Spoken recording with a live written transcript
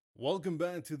Welcome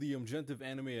back to the Objective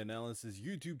Anime Analysis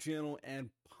YouTube channel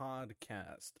and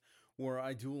podcast, where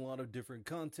I do a lot of different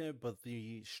content, but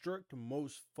the strict,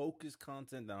 most focused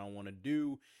content that I want to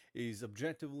do is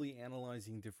objectively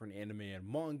analyzing different anime and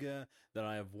manga that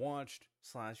I have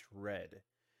watched/read.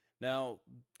 Now,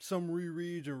 some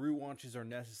rereads and rewatches are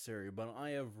necessary, but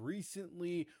I have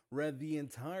recently read the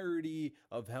entirety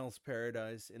of Hell's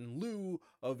Paradise in lieu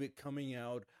of it coming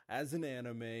out as an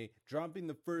anime, dropping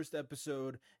the first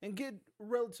episode, and get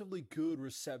relatively good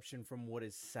reception from what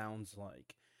it sounds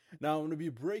like. Now, I'm going to be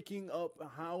breaking up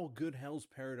how good Hell's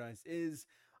Paradise is.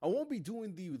 I won't be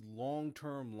doing the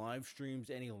long-term live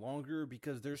streams any longer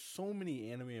because there's so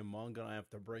many anime and manga I have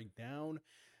to break down.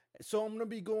 So I'm going to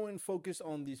be going focused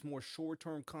on these more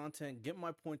short-term content, get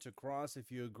my points across. If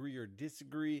you agree or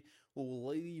disagree, we'll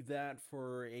leave that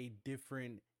for a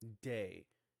different day.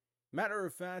 Matter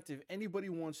of fact, if anybody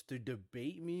wants to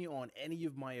debate me on any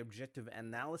of my objective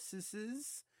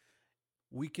analyses,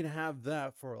 we can have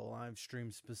that for a live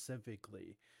stream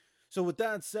specifically. So with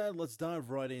that said, let's dive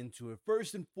right into it.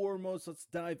 First and foremost, let's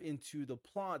dive into the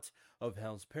plot of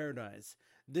Hell's Paradise.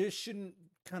 This shouldn't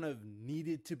kind of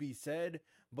needed to be said,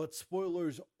 but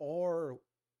spoilers are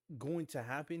going to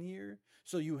happen here,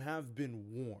 so you have been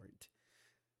warned.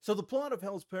 So the plot of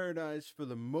Hell's Paradise, for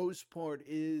the most part,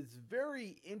 is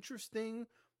very interesting,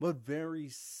 but very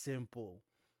simple.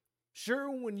 Sure,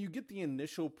 when you get the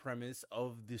initial premise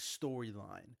of the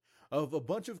storyline of a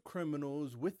bunch of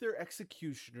criminals with their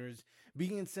executioners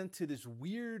being sent to this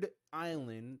weird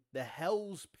island, the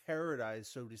Hell's Paradise,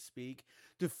 so to speak,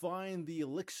 to find the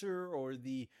elixir or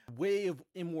the way of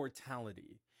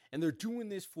immortality. And they're doing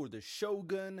this for the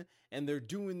Shogun, and they're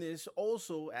doing this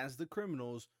also as the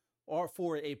criminals are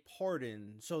for a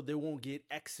pardon, so they won't get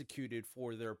executed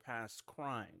for their past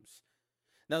crimes.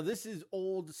 Now, this is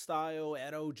old style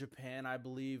Edo Japan, I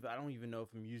believe. I don't even know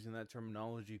if I'm using that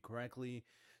terminology correctly.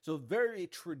 So, very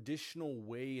traditional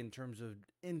way in terms of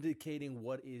indicating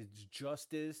what is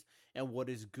justice and what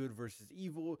is good versus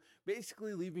evil.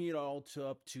 Basically, leaving it all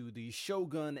up to the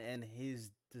Shogun and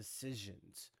his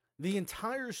decisions. The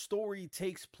entire story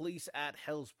takes place at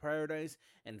Hell's Paradise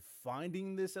and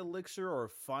finding this elixir or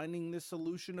finding this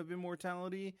solution of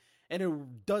immortality, and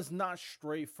it does not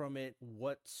stray from it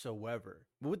whatsoever.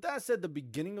 But with that said, the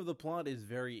beginning of the plot is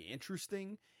very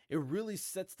interesting. It really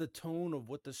sets the tone of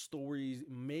what the story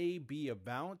may be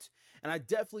about, and I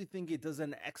definitely think it does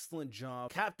an excellent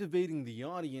job captivating the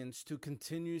audience to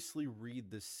continuously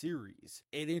read the series.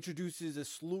 It introduces a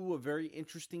slew of very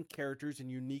interesting characters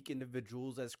and unique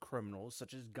individuals as criminals,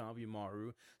 such as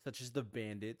Gabimaru, such as the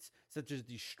bandits, such as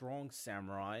the strong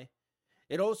samurai.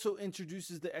 It also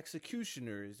introduces the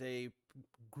executioners, a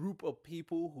group of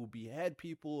people who behead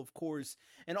people, of course,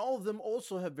 and all of them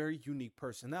also have very unique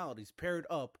personalities paired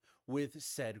up with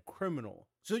said criminal.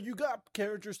 So you got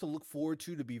characters to look forward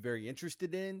to be very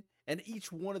interested in, and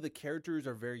each one of the characters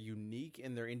are very unique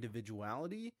in their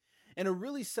individuality. And it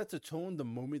really sets a tone the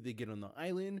moment they get on the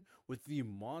island, with the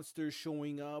monsters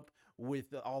showing up,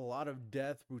 with a lot of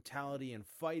death, brutality, and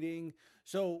fighting.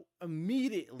 So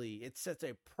immediately it sets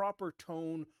a proper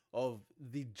tone of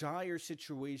the dire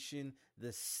situation,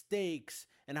 the stakes,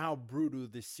 and how brutal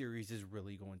this series is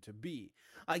really going to be.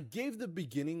 I gave the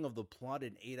beginning of the plot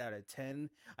an 8 out of 10.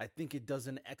 I think it does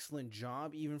an excellent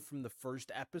job even from the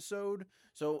first episode,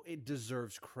 so it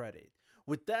deserves credit.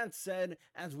 With that said,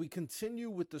 as we continue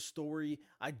with the story,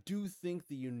 I do think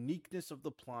the uniqueness of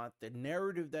the plot, the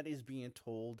narrative that is being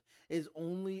told, is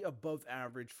only above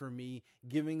average for me,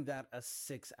 giving that a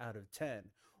 6 out of 10.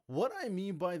 What I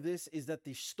mean by this is that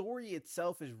the story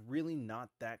itself is really not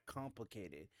that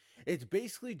complicated. It's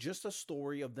basically just a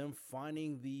story of them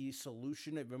finding the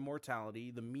solution of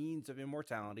immortality, the means of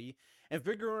immortality, and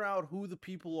figuring out who the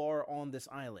people are on this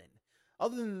island.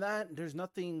 Other than that, there's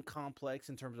nothing complex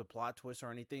in terms of plot twists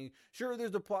or anything. Sure,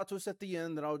 there's the plot twist at the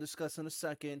end that I'll discuss in a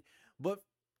second, but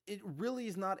it really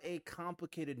is not a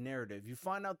complicated narrative. You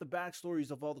find out the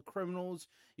backstories of all the criminals,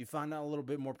 you find out a little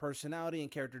bit more personality and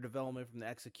character development from the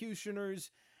executioners,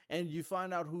 and you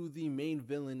find out who the main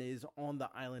villain is on the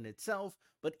island itself,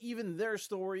 but even their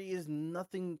story is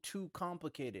nothing too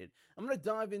complicated. I'm going to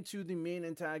dive into the main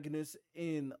antagonist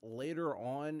in later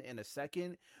on in a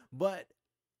second, but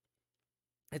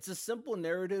it's a simple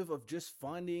narrative of just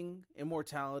finding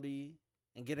immortality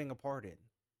and getting a pardon.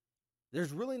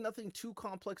 There's really nothing too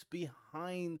complex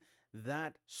behind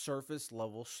that surface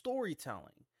level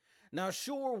storytelling. Now,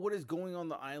 sure, what is going on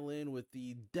the island with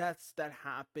the deaths that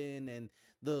happen and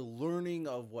the learning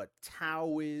of what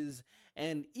Tao is,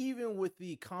 and even with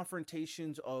the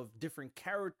confrontations of different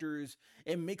characters,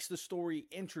 it makes the story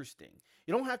interesting.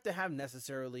 You don't have to have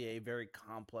necessarily a very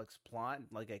complex plot,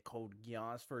 like a Code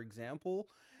Geass, for example,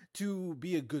 to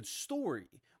be a good story.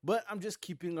 But I'm just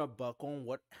keeping a buck on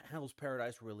what Hell's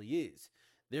Paradise really is.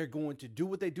 They're going to do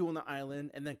what they do on the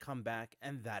island and then come back,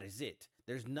 and that is it.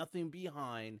 There's nothing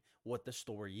behind what the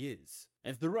story is.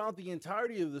 And throughout the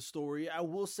entirety of the story, I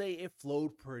will say it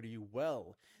flowed pretty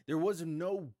well. There was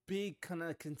no big kind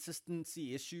of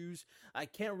consistency issues. I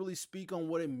can't really speak on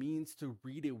what it means to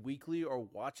read it weekly or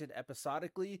watch it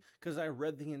episodically because I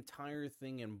read the entire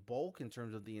thing in bulk in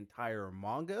terms of the entire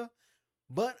manga.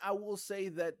 But I will say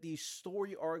that the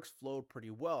story arcs flowed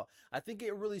pretty well. I think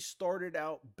it really started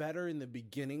out better in the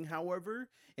beginning, however,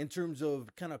 in terms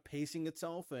of kind of pacing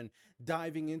itself and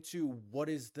diving into what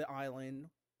is the island,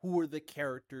 who are the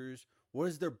characters, what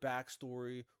is their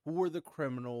backstory, who are the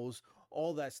criminals,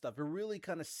 all that stuff. It really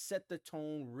kind of set the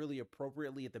tone really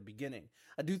appropriately at the beginning.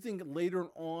 I do think later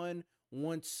on,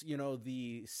 once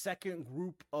the second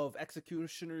group of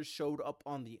executioners showed up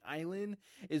on the island,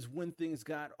 is when things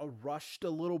got rushed a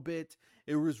little bit.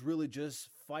 It was really just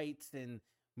fights and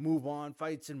move on,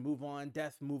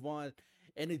 death, move on,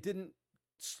 and it didn't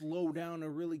slow down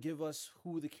and really give us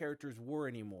who the characters were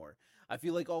anymore. I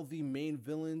feel like all the main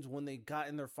villains, when they got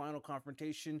in their final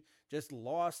confrontation, just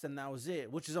lost, and that was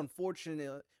it, which is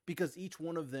unfortunate because each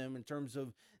one of them, in terms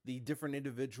of the different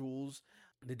individuals,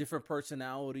 the different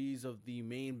personalities of the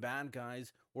main bad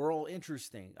guys, were all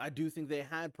interesting. I do think they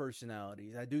had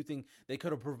personalities. I do think they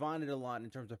could have provided a lot in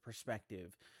terms of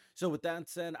perspective. So with that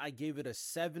said, I gave it a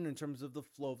 7 in terms of the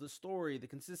flow of the story, the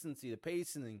consistency, the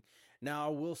pacing. Now, I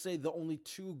will say the only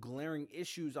two glaring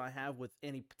issues I have with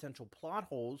any potential plot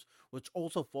holes, which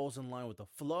also falls in line with the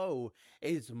flow,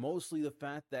 is mostly the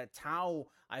fact that Tao,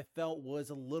 I felt, was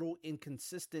a little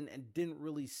inconsistent and didn't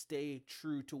really stay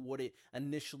true to what it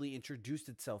initially introduced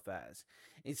itself as.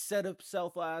 It set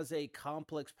itself as a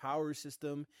complex power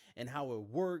system and how it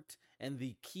worked, and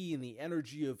the key and the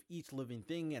energy of each living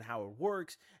thing and how it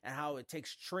works and how it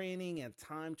takes training and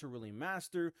time to really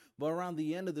master. But around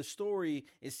the end of the story,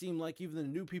 it seemed like even the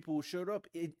new people who showed up,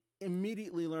 it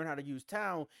immediately learned how to use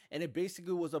Tao, and it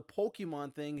basically was a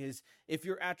Pokemon thing. Is if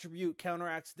your attribute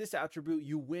counteracts this attribute,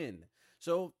 you win.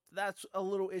 So that's a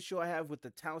little issue I have with the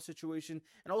Tao situation,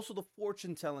 and also the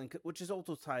fortune telling, which is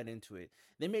also tied into it.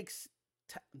 They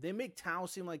make Tao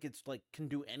seem like it's like can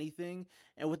do anything,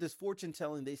 and with this fortune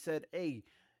telling, they said, hey,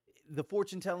 the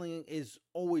fortune telling is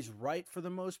always right for the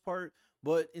most part,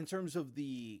 but in terms of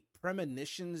the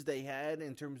premonitions they had,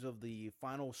 in terms of the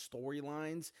final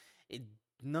storylines,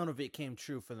 none of it came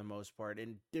true for the most part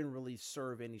and didn't really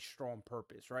serve any strong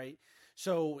purpose, right?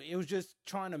 So it was just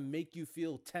trying to make you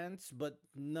feel tense, but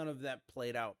none of that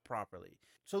played out properly.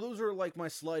 So those are like my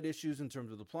slight issues in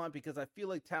terms of the plot, because I feel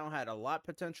like Tao had a lot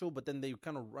potential, but then they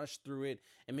kind of rushed through it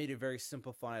and made it very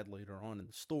simplified later on in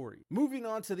the story. Moving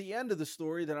on to the end of the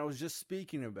story that I was just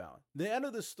speaking about. The end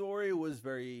of the story was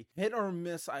very hit or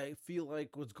miss, I feel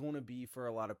like was going to be for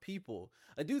a lot of people.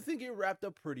 I do think it wrapped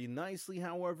up pretty nicely,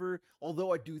 however,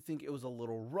 although I do think it was a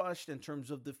little rushed in terms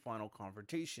of the final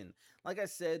confrontation. Like I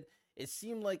said, it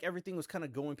seemed like everything was kind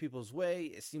of going people's way.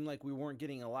 It seemed like we weren't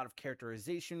getting a lot of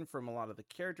characterization from a lot of the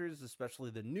characters,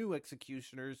 especially the new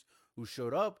executioners who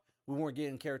showed up. We weren't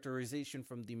getting characterization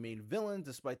from the main villain,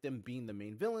 despite them being the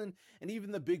main villain. And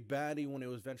even the big baddie, when it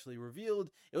was eventually revealed,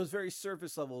 it was very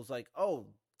surface level. It was like, oh,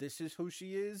 this is who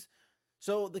she is?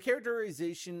 So the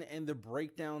characterization and the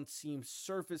breakdown seemed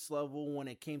surface level when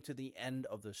it came to the end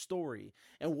of the story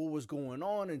and what was going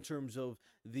on in terms of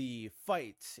the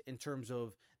fights, in terms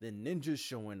of the ninjas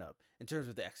showing up, in terms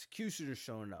of the executioners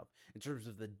showing up, in terms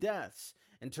of the deaths,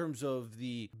 in terms of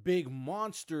the big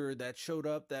monster that showed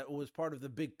up that was part of the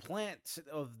big plant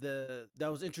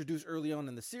that was introduced early on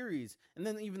in the series, and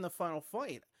then even the final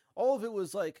fight. All of it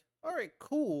was like, all right,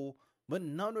 cool, but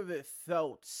none of it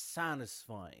felt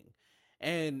satisfying.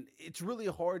 And it's really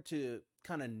hard to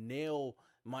kind of nail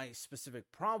my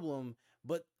specific problem,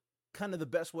 but kind of the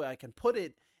best way I can put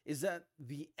it is that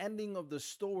the ending of the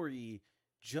story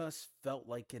just felt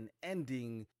like an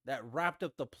ending that wrapped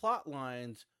up the plot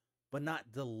lines, but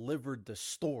not delivered the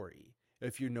story,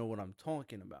 if you know what I'm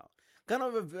talking about. Kind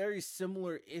of a very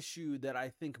similar issue that I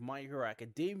think My Hero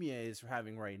Academia is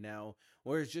having right now,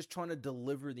 where it's just trying to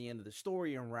deliver the end of the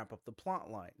story and wrap up the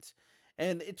plot lines.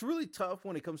 And it's really tough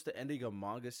when it comes to ending a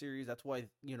manga series. That's why,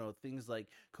 things like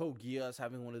Code Geass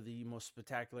having one of the most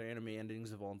spectacular anime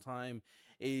endings of all time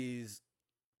is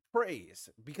praise,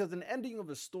 because an ending of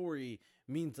a story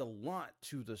means a lot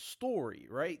to the story,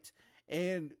 right?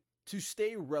 And to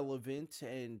stay relevant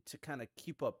and to kind of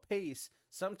keep up pace,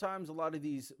 sometimes a lot of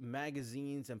these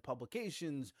magazines and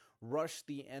publications rush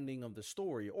the ending of the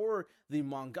story, or the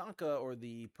mangaka or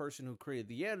the person who created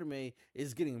the anime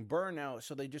is getting burnout,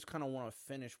 so they just kind of want to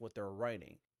finish what they're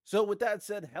writing. So, with that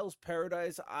said, Hell's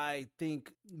Paradise, I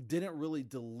think, didn't really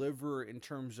deliver in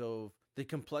terms of the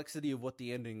complexity of what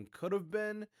the ending could have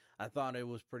been. I thought it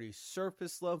was pretty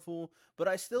surface level, but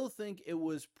I still think it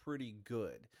was pretty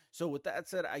good. So, with that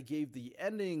said, I gave the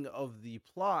ending of the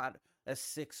plot a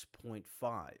 6.5.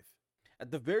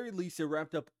 At the very least, it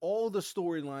wrapped up all the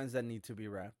storylines that need to be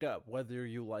wrapped up, whether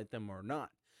you like them or not.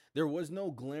 There was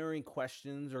no glaring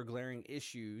questions or glaring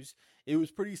issues. It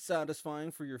was pretty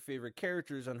satisfying for your favorite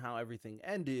characters on how everything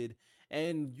ended,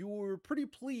 and you were pretty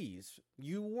pleased.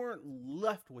 You weren't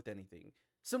left with anything.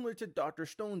 Similar to Dr.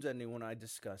 Stone's ending when I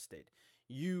discussed it.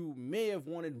 You may have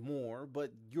wanted more,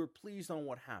 but you're pleased on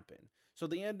what happened. So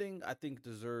the ending, I think,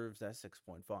 deserves that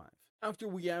 6.5. After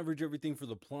we average everything for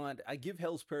the plot, I give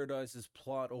Hell's Paradise's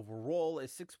plot overall a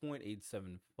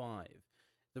 6.875.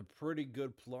 The pretty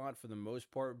good plot for the most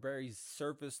part, very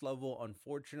surface level,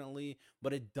 unfortunately,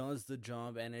 but it does the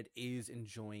job and it is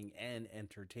enjoying and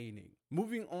entertaining.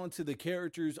 Moving on to the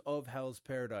characters of Hell's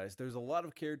Paradise, there's a lot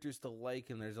of characters to like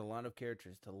and there's a lot of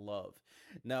characters to love.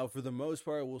 Now, for the most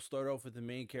part, we'll start off with the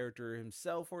main character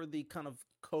himself, or the kind of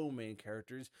co-main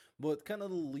characters, but kind of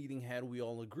the leading head, we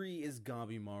all agree, is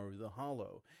Gabimaru the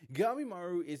Hollow.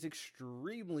 Gabimaru is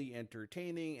extremely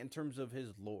entertaining in terms of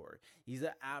his lore. He's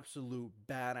an absolute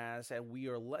badass, and we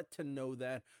are let to know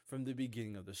that from the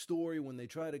beginning of the story when they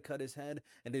try to cut his head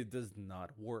and it does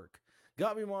not work.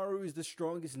 Gabimaru is the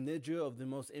strongest ninja of the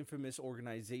most infamous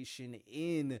organization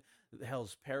in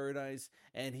Hell's Paradise,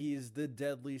 and he is the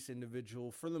deadliest individual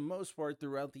for the most part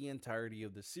throughout the entirety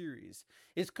of the series.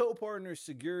 His co-partner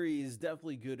Saguri is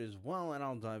definitely good as well, and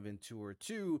I'll dive into her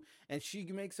too, and she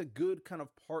makes a good kind of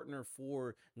partner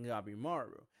for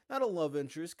Gabimaru. Not a love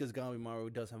interest, because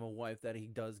Gabimaru does have a wife that he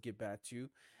does get back to,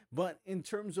 but in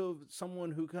terms of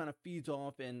someone who kind of feeds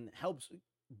off and helps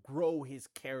grow his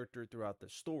character throughout the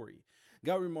story.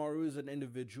 Gabimaru is an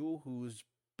individual who's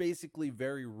basically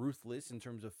very ruthless in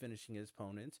terms of finishing his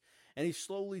opponents, and he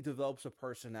slowly develops a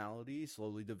personality,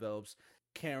 slowly develops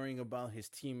caring about his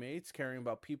teammates, caring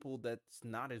about people that's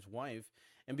not his wife,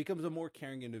 and becomes a more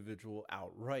caring individual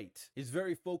outright. He's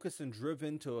very focused and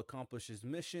driven to accomplish his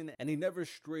mission, and he never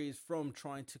strays from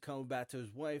trying to come back to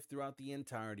his wife throughout the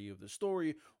entirety of the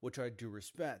story, which I do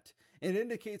respect. It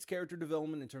indicates character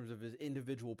development in terms of his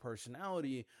individual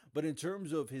personality, but in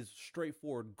terms of his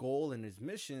straightforward goal and his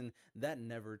mission, that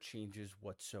never changes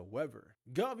whatsoever.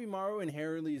 Gabimaru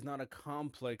inherently is not a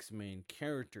complex main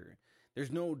character.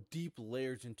 There's no deep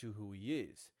layers into who he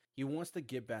is. He wants to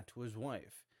get back to his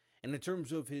wife. And in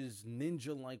terms of his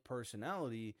ninja-like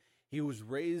personality, he was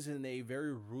raised in a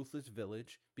very ruthless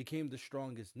village, became the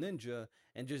strongest ninja,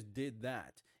 and just did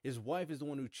that. His wife is the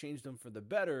one who changed him for the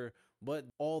better, but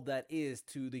all that is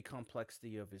to the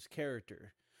complexity of his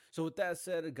character. So with that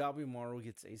said, Gabimaru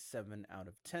gets a 7 out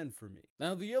of 10 for me.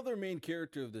 Now, the other main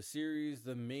character of the series,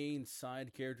 the main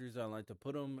side characters I like to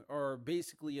put them, are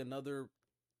basically another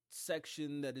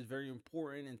section that is very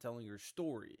important in telling your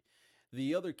story.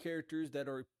 The other characters that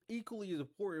are equally as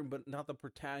important, but not the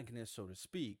protagonist, so to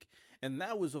speak. And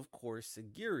that was, of course,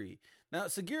 Saguri. Now,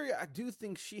 Saguri, I do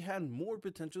think she had more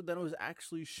potential than was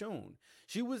actually shown.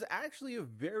 She was actually a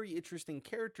very interesting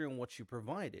character in what she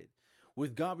provided.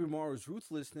 With Gabimaru's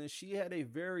ruthlessness, she had a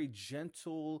very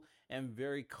gentle and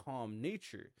very calm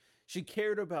nature. She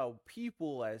cared about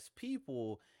people as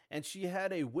people, and she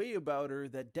had a way about her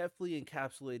that definitely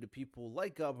encapsulated people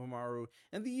like Gabimaru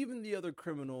and even the other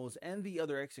criminals and the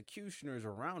other executioners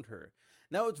around her.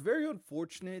 Now, it's very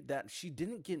unfortunate that she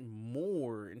didn't get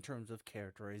more in terms of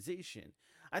characterization.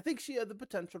 I think she had the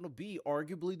potential to be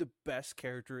arguably the best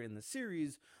character in the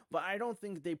series, but I don't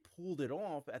think they pulled it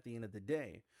off at the end of the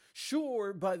day.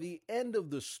 Sure, by the end of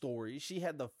the story, she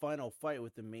had the final fight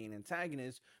with the main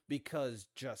antagonist because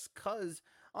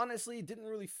honestly, it didn't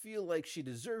really feel like she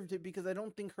deserved it because I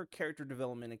don't think her character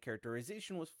development and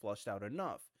characterization was fleshed out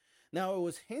enough. Now, it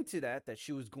was hinted at that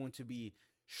she was going to be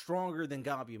stronger than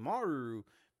Gabimaru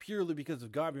purely because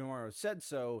of Gabimaru said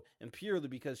so and purely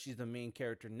because she's the main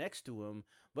character next to him,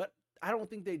 but I don't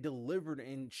think they delivered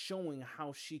in showing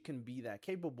how she can be that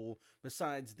capable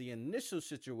besides the initial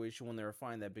situation when they were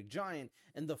fighting that big giant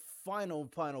and the final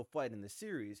fight in the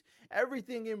series.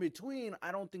 Everything in between,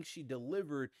 I don't think she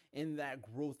delivered in that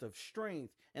growth of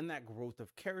strength and that growth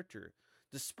of character.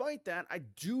 Despite that, I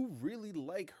do really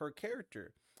like her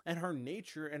character. and her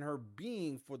nature and her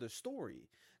being for the story.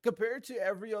 Compared to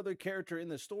every other character in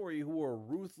the story who are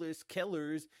ruthless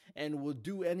killers and will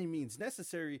do any means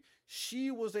necessary,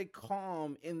 she was a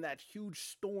calm in that huge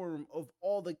storm of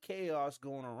all the chaos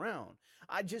going around.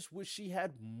 I just wish she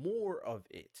had more of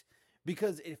it,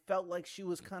 because it felt like she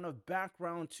was kind of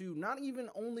background to not even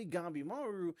only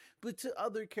Gabimaru, but to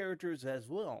other characters as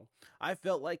well. I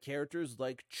felt like characters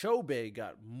like Chobe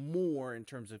got more in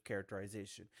terms of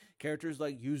characterization. Characters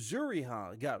like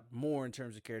Yuzuriha got more in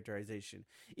terms of characterization.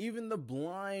 Even the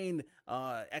blind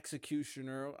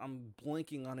executioner, I'm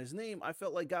blanking on his name, I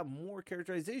felt like got more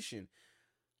characterization.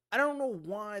 I don't know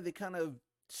why they kind of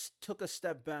took a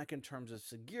step back in terms of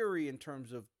Sagiri, in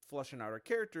terms of fleshing out her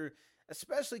character,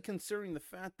 especially considering the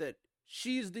fact that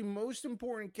she's the most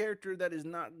important character that is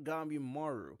not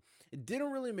Gabimaru. It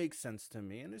didn't really make sense to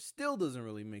me, and it still doesn't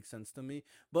really make sense to me,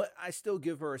 but I still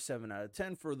give her a 7 out of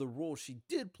 10 for the role she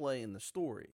did play in the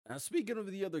story. Now, speaking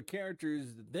of the other characters,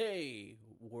 they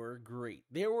were great.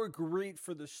 They were great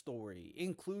for the story,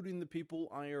 including the people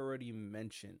I already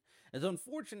mentioned. It's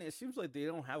unfortunate, it seems like they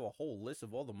don't have a whole list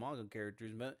of all the manga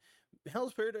characters, but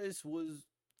Hell's Paradise was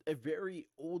a very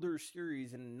older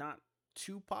series and not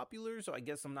too popular, so I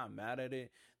guess I'm not mad at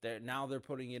it that now they're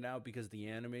putting it out because the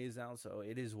anime is out, so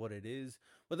it is what it is.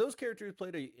 But those characters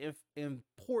played a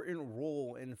important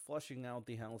role in fleshing out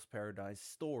the Hell's Paradise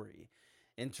story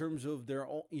in terms of their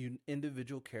own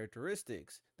individual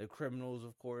characteristics. The criminals,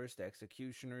 of course, the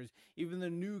executioners, even the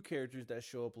new characters that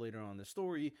show up later on in the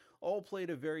story, all played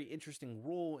a very interesting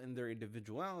role in their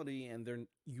individuality and their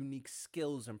unique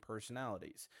skills and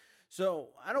personalities. So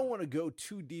I don't want to go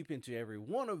too deep into every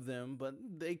one of them, but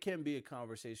they can be a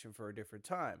conversation for a different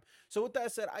time. So with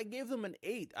that said, I gave them an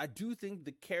 8. I do think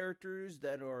the characters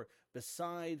that are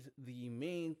besides the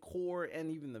main core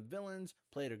and even the villains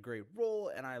played a great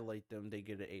role, and I like them. They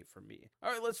get an 8 from me.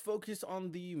 All right, let's focus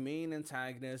on the main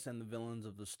antagonists and the villains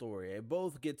of the story. I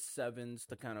both get 7s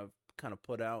to kind of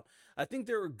put out. I think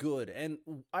they were good, and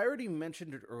I already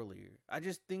mentioned it earlier. I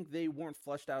just think they weren't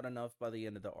fleshed out enough by the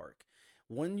end of the arc.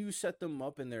 When you set them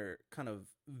up in their kind of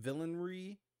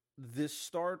villainry, the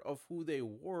start of who they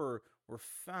were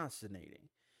fascinating.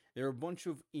 They're a bunch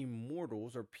of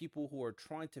immortals, or people who are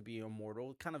trying to be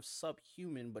immortal, kind of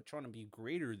subhuman but trying to be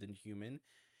greater than human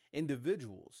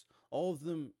individuals. All of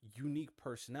them unique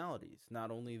personalities.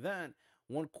 Not only that,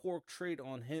 one core trait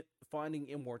on finding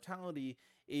immortality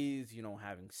is,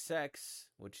 having sex,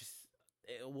 which is,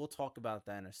 we'll talk about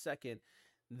that in a second.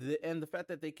 And the fact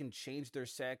that they can change their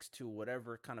sex to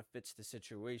whatever kind of fits the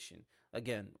situation.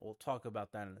 Again, we'll talk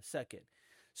about that in a second.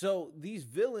 So these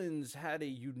villains had a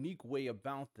unique way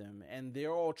about them, and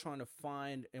they're all trying to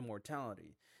find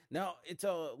immortality. Now, it's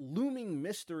a looming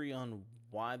mystery on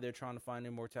why they're trying to find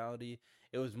immortality.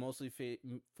 It was mostly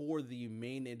for the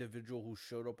main individual who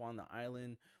showed up on the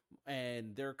island,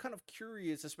 and they're kind of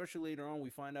curious, especially later on. We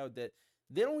find out that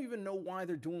they don't even know why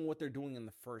they're doing what they're doing in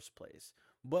the first place,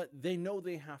 but they know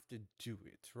they have to do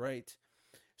it, right?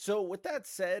 So with that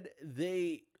said,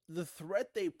 the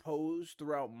threat they posed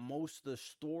throughout most of the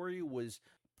story was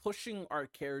pushing our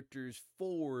characters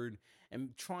forward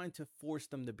and trying to force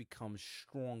them to become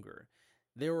stronger.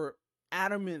 They were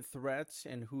adamant threats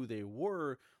and who they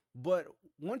were, but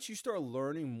once you start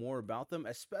learning more about them,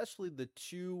 especially the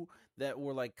two that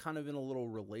were like kind of in a little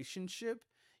relationship,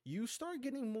 you start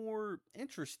getting more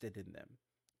interested in them.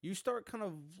 You start kind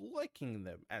of liking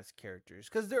them as characters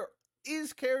because there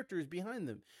is characters behind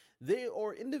them. They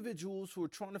are individuals who are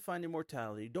trying to find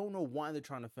immortality, don't know why they're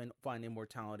trying to find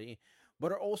immortality,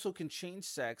 but are also can change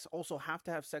sex, also have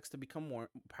to have sex to become more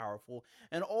powerful,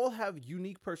 and all have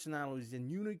unique personalities and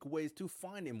unique ways to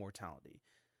find immortality.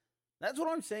 That's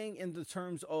what I'm saying in the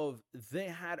terms of they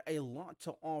had a lot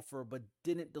to offer but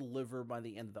didn't deliver by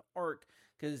the end of the arc,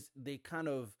 because they kind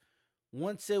of,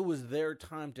 once it was their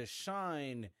time to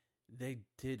shine, they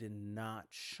did not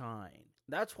shine.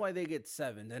 That's why they get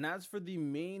 7. And as for the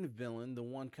main villain, the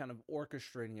one kind of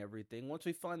orchestrating everything, once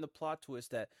we find the plot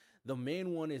twist that the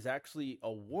main one is actually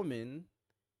a woman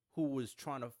who was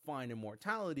trying to find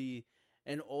immortality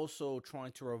and also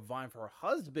trying to revive her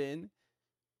husband,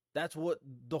 that's what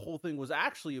the whole thing was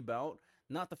actually about.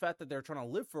 Not the fact that they're trying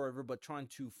to live forever, but trying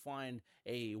to find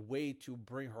a way to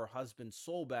bring her husband's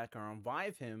soul back or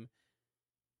revive him.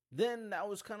 Then that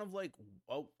was kind of like,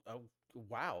 oh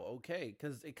wow, okay.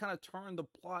 Because it kind of turned the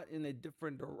plot in a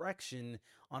different direction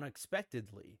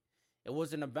unexpectedly. It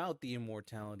wasn't about the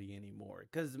immortality anymore.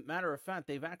 Because, matter of fact,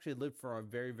 they've actually lived for a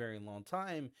very, very long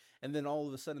time. And then all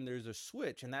of a sudden there's a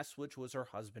switch. And that switch was her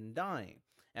husband dying.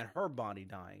 And her body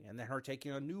dying. And then her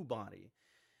taking a new body.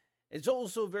 It's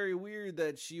also very weird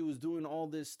that she was doing all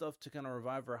this stuff to kind of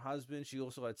revive her husband. She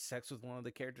also had sex with one of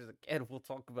the characters. Again, we'll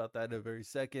talk about that in a very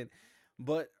second.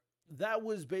 But that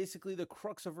was basically the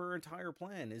crux of her entire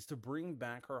plan, is to bring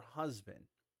back her husband.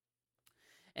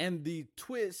 And the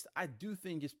twist, I do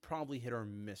think, is probably hit or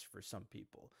miss for some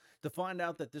people. To find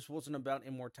out that this wasn't about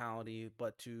immortality,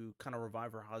 but to kind of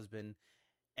revive her husband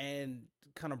and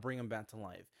kind of bring him back to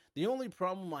life. The only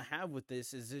problem I have with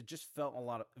this is it just felt a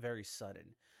lot of very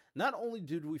sudden. Not only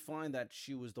did we find that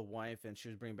she was the wife and she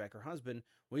was bringing back her husband,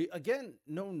 we again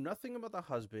know nothing about the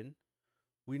husband.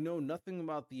 We know nothing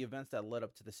about the events that led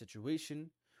up to the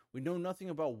situation. We know nothing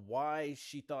about why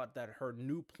she thought that her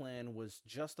new plan was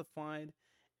justified.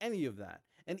 Any of that.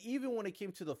 And even when it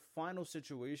came to the final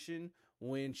situation,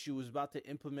 when she was about to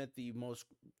implement the most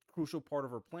crucial part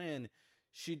of her plan,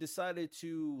 she decided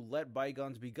to let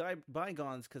bygones be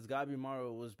bygones, because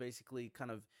Gabimaru was basically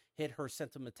kind of hit her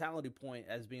sentimentality point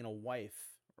as being a wife,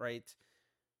 right?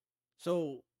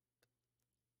 So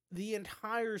the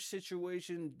entire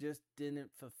situation just didn't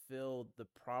fulfill the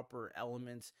proper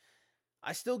elements.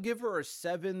 I still give her a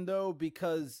 7 though,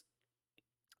 because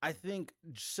I think,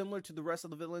 similar to the rest of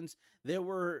the villains, they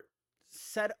were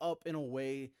set up in a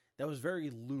way that was very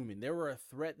looming. They were a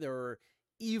threat. They were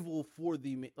evil for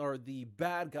the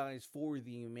bad guys for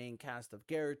the main cast of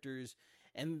characters,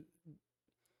 and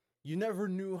you never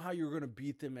knew how you were going to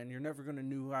beat them, and you're never going to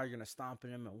know how you're going to stop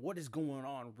them, and what is going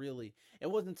on, really. It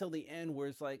wasn't until the end where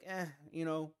it's like,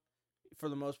 for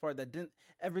the most part,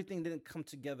 everything didn't come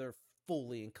together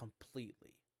fully and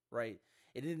completely, right?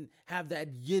 It didn't have that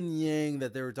yin yang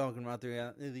that they were talking about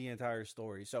throughout the entire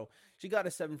story. So she got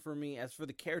a 7 for me. As for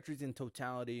the characters in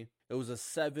totality, it was a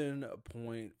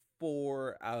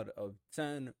 7.4 out of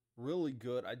 10. Really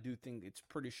good. I do think it's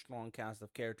pretty strong cast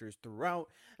of characters throughout,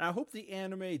 and I hope the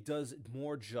anime does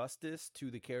more justice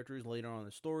to the characters later on in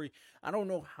the story. I don't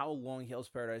know how long Hell's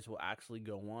Paradise will actually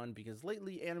go on, because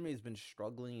lately anime has been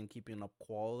struggling in keeping up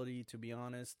quality, to be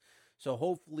honest. So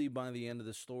hopefully by the end of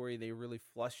the story, they really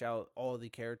flesh out all of the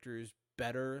characters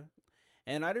better.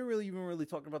 And I didn't really even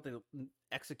talk about the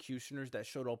executioners that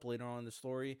showed up later on in the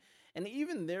story. And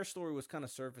even their story was kind of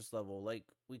surface level. Like,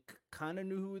 we kind of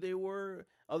knew who they were,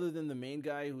 other than the main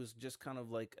guy, who was just kind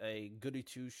of like a goody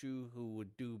two-shoe who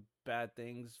would do bad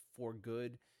things for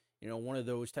good. You know, one of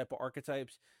those type of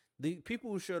archetypes. The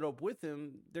people who showed up with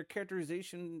him, their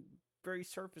characterization, very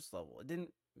surface level. It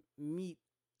didn't meet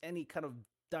any kind of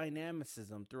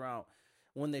dynamicism throughout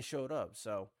when they showed up.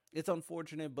 So it's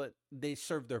unfortunate, but they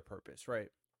served their purpose, right?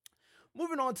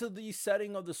 Moving on to the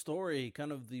setting of the story,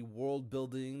 kind of the world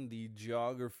building, the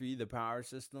geography, the power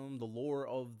system, the lore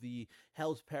of the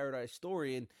Hell's Paradise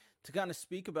story. And to kind of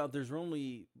speak about, there's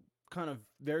only kind of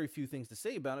very few things to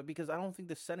say about it, because I don't think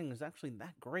the setting is actually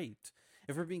that great,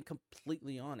 if we're being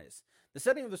completely honest. The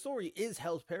setting of the story is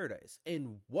Hell's Paradise.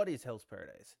 And what is Hell's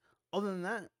Paradise? Other than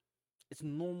that, it's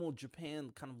normal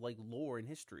Japan kind of like lore and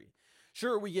history.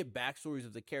 Sure, we get backstories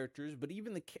of the characters, but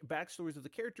even the backstories of the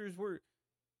characters were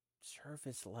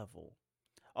surface level.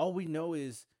 All we know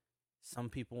is some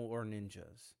people are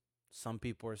ninjas, some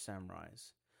people are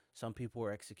samurais, some people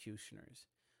are executioners.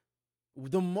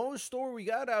 The most story we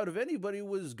got out of anybody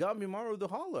was Gabimaru the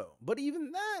Hollow, but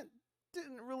even that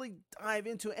didn't really dive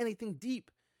into anything deep.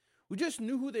 We just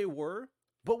knew who they were,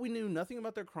 but we knew nothing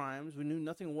about their crimes. We knew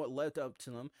nothing of what led up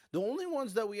to them. The only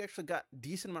ones that we actually got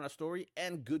decent amount of story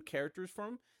and good characters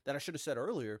from, that I should have said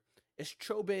earlier, is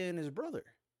Chobe and his brother.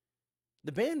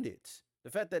 The bandits.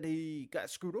 The fact that he got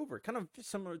screwed over. Kind of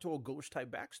similar to a Ghost type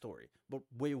backstory, but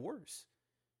way worse.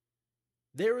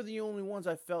 They were the only ones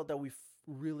I felt that we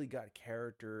really got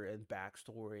character and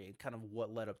backstory and kind of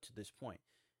what led up to this point.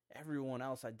 Everyone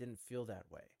else, I didn't feel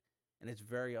that way. And it's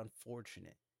very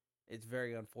unfortunate. It's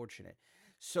very unfortunate.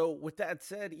 So with that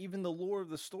said, even the lore of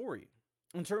the story,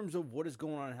 in terms of what is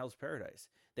going on in Hell's Paradise,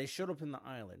 they showed up in the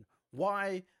island.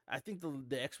 Why? I think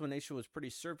the explanation was pretty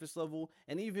surface level,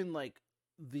 and even like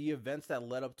the events that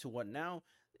led up to what now,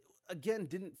 again,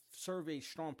 didn't serve a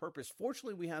strong purpose.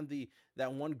 Fortunately, we had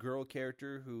that one girl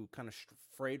character who kind of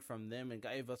strayed from them and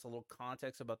gave us a little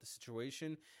context about the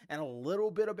situation and a little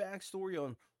bit of backstory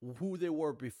on who they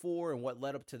were before and what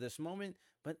led up to this moment,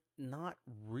 but not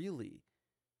really.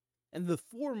 And the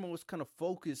foremost kind of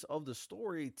focus of the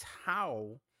story,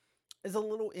 Tao, is a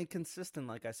little inconsistent,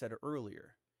 like I said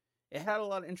earlier. It had a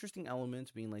lot of interesting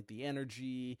elements, being like the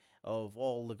energy of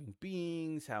all living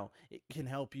beings, how it can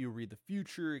help you read the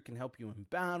future, it can help you in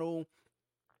battle,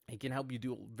 it can help you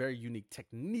do very unique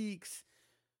techniques.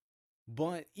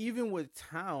 But even with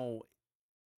Tao,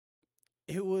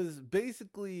 it was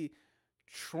basically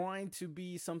trying to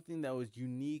be something that was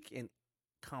unique and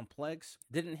complex,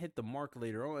 didn't hit the mark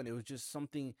later on. It was just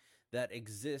something that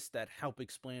exists that help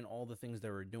explain all the things they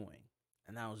were doing.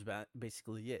 And that was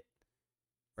basically it,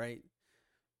 right?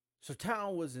 So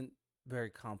Tao wasn't very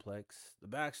complex. The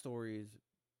backstories,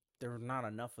 there were not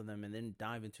enough of them and didn't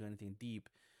dive into anything deep.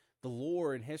 The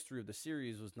lore and history of the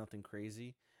series was nothing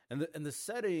crazy. And the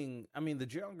setting, I mean, the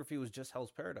geography was just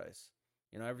Hell's Paradise.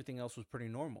 You know, everything else was pretty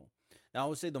normal. Now, I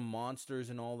would say the monsters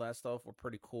and all that stuff were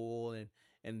pretty cool,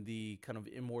 and the kind of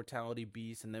immortality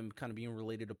beasts and them kind of being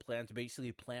related to plants,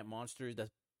 basically plant monsters.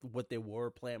 That's what they were,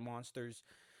 plant monsters.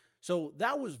 So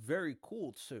that was very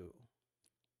cool too.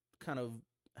 Kind of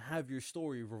have your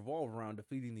story revolve around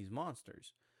defeating these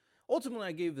monsters. Ultimately,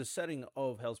 I gave the setting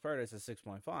of Hell's Paradise a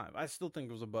 6.5. I still think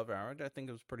it was above average. I think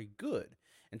it was pretty good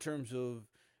in terms of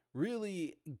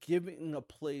really giving a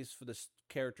place for the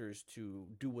characters to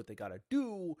do what they gotta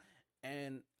do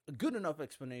and a good enough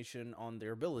explanation on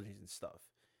their abilities and stuff.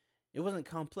 It wasn't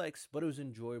complex, but it was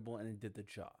enjoyable and it did the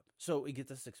job. So it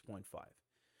gets a 6.5.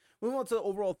 Moving on to the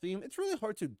overall theme, it's really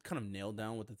hard to kind of nail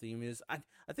down what the theme is. I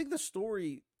think the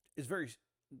story is very,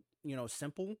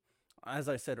 simple, as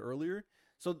I said earlier.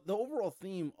 So the overall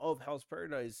theme of Hell's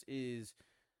Paradise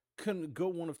can go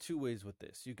one of two ways with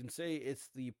this. You can say it's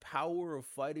the power of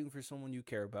fighting for someone you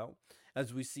care about,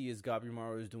 as we see as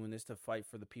Gabimaru is doing this to fight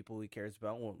for the people he cares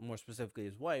about, well, more specifically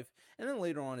his wife, and then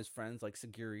later on his friends like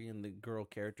Sagiri and the girl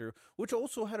character, which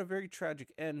also had a very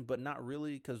tragic end, but not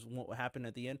really, because what happened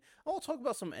at the end. I'll talk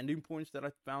about some ending points that I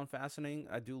found fascinating.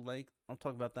 I do like. I'll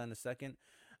talk about that in a second.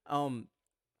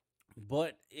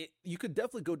 But you could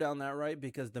definitely go down that right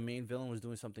because the main villain was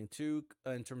doing something too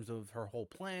in terms of her whole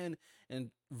plan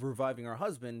and reviving her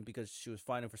husband because she was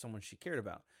fighting for someone she cared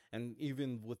about. And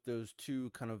even with those two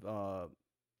kind of I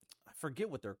forget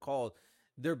what they're called.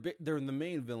 They're the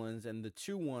main villains, and the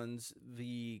ones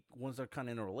that are kind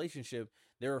of in a relationship,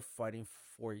 they're fighting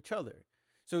for each other.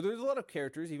 So there's a lot of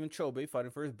characters, even Chobe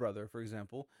fighting for his brother, for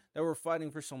example, that were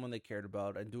fighting for someone they cared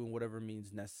about and doing whatever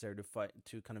means necessary to fight,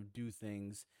 to kind of do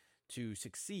things to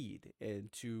succeed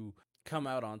and to come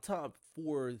out on top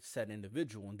for said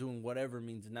individual, and doing whatever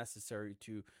means necessary.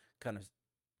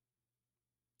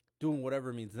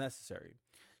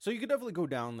 So you could definitely go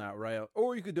down that route,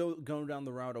 or you could go down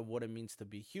the route of what it means to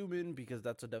be human, because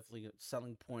that's definitely a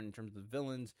selling point in terms of the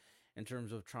villains, in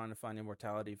terms of trying to find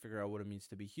immortality, figure out what it means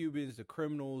to be humans, the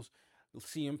criminals,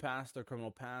 seeing past their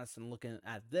criminal past and looking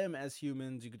at them as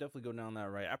humans. You could definitely go down that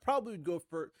right. I probably would go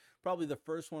for probably the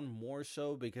first one more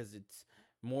so because it's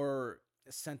more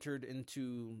centered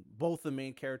into both the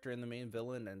main character and the main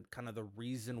villain, and kind of the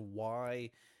reason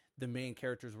why the main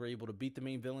characters were able to beat the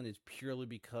main villain is purely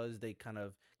because they kind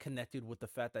of connected with the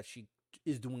fact that she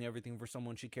is doing everything for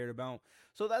someone she cared about.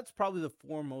 So that's probably the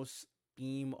foremost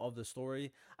theme of the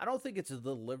story. I don't think it's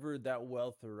delivered that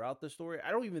well throughout the story.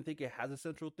 I don't even think it has a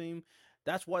central theme.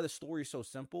 That's why the story is so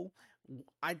simple.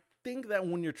 I think that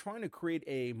when you're trying to create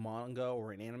a manga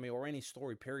or an anime or any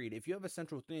story period, if you have a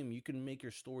central theme, you can make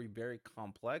your story very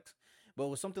complex. But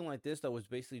with something like this that was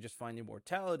basically just finding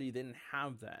immortality, they didn't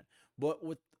have that. But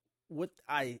with what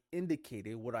I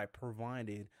indicated, what I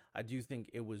provided, I do think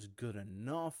it was good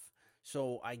enough.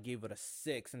 So I gave it a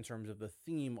 6 in terms of the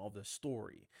theme of the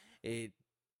story. It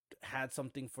had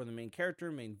something for the main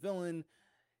character, main villain.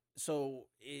 So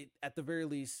it, at the very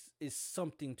least, is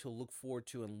something to look forward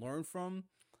to and learn from.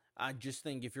 I just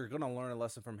think if you're going to learn a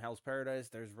lesson from Hell's Paradise,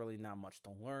 there's really not much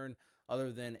to learn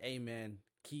other than, hey man,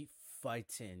 keep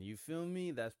fighting. You feel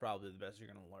me? That's probably the best you're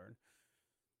going to learn.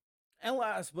 And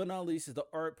last but not least is the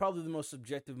art, probably the most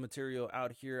subjective material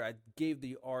out here. I gave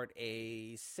the art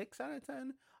a 6 out of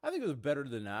 10. I think it was better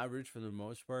than average for the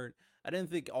most part. I didn't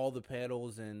think all the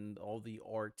panels and all the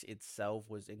art itself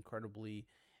was incredibly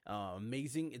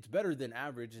amazing. It's better than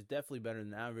average. It's definitely better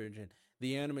than average. And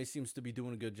the anime seems to be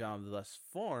doing a good job thus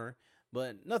far,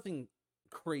 but nothing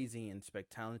crazy and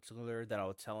spectacular that I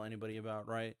would tell anybody about,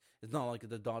 right? It's not like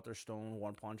the Dr. Stone,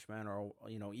 One Punch Man, or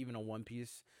even a One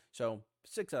Piece. So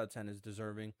 6 out of 10 is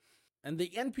deserving. And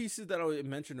the end pieces that I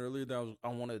mentioned earlier that I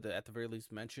wanted to at the very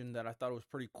least mention that I thought was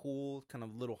pretty cool, kind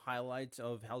of little highlights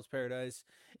of Hell's Paradise,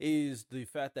 is the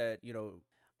fact that,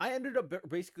 I ended up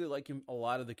basically liking a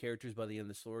lot of the characters by the end of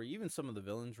the story, even some of the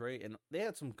villains, right? And they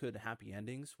had some good happy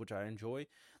endings, which I enjoy.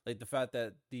 Like the fact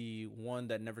that the one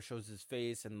that never shows his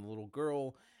face and the little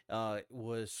girl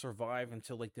was survived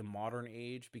until like the modern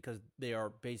age because they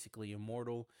are basically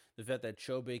immortal. The fact that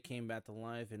Chobe came back to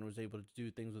life and was able to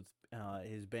do things with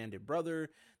his bandit brother.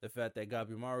 The fact that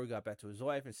Gabimaru got back to his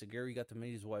wife and Sagiri got to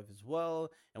meet his wife as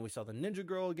well. And we saw the ninja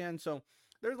girl again. So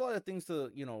there's a lot of things to,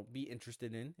 be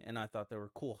interested in, and I thought there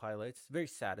were cool highlights. Very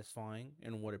satisfying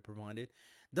in what it provided.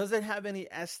 Does it have any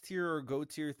S tier or go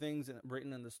tier things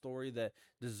written in the story that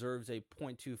deserves a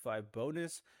 0.25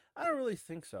 bonus? I don't really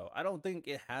think so. I don't think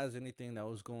it has anything that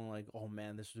was going like, oh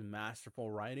man, this was masterful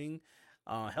writing.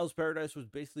 Hell's Paradise was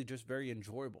basically just very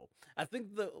enjoyable. I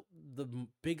think the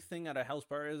big thing out of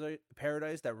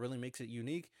Paradise that really makes it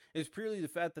unique is purely the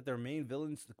fact that their main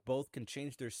villains both can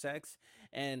change their sex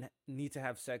and need to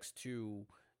have sex to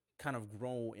kind of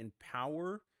grow in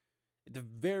power. They're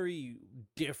very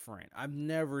different. I've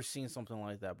never seen something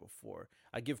like that before.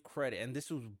 I give credit, and this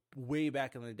was way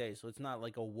back in the day, so it's not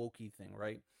like a wokey thing,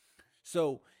 right?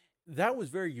 So that was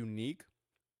very unique.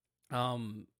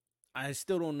 Um, I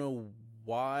still don't know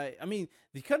why. I mean,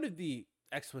 the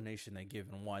explanation they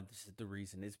give and why this is the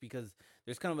reason is because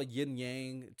there's kind of a yin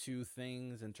yang to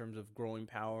things in terms of growing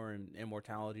power and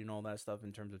immortality and all that stuff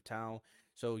in terms of Tao.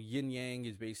 So yin yang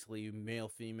is basically male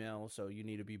female. So you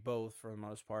need to be both for the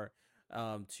most part,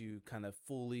 to kind of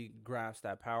fully grasp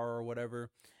that power or whatever.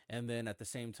 And then at the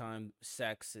same time,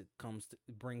 sex it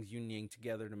brings yin yang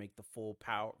together to make the full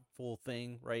power, full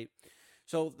thing, right?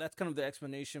 So that's kind of the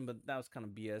explanation, but that was kind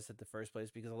of BS at the first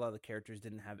place because a lot of the characters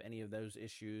didn't have any of those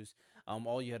issues.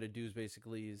 All you had to do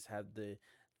is have the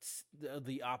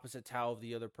opposite Tao of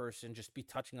the other person, just be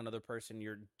touching another person.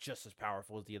 You're just as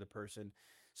powerful as the other person.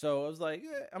 So I was like,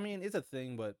 I mean, it's a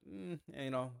thing, but it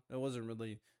wasn't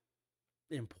really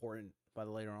important by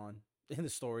the later on in the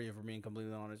story. If we're being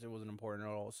completely honest, it wasn't important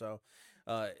at all. So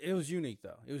it was unique,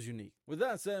 though. It was unique. With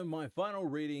that said, my final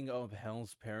rating of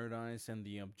Hell's Paradise and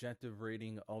the objective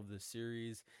rating of the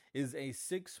series is a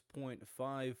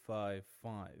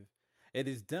 6.555. It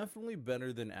is definitely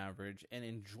better than average and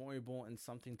enjoyable and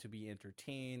something to be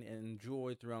entertained and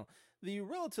enjoy throughout the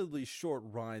relatively short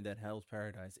ride that Hell's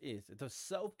Paradise is. It's a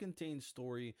self-contained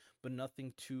story, but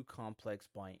nothing too complex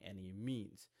by any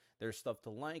means. There's stuff to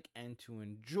like and to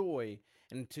enjoy,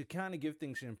 and to kind of give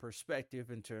things in perspective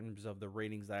in terms of the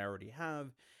ratings that I already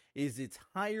have, is it's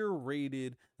higher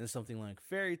rated than something like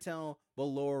Fairy Tail, but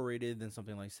lower rated than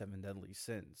something like Seven Deadly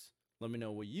Sins. Let me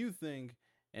know what you think,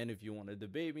 and if you want to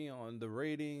debate me on the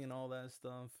rating and all that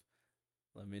stuff,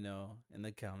 let me know in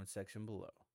the comment section below.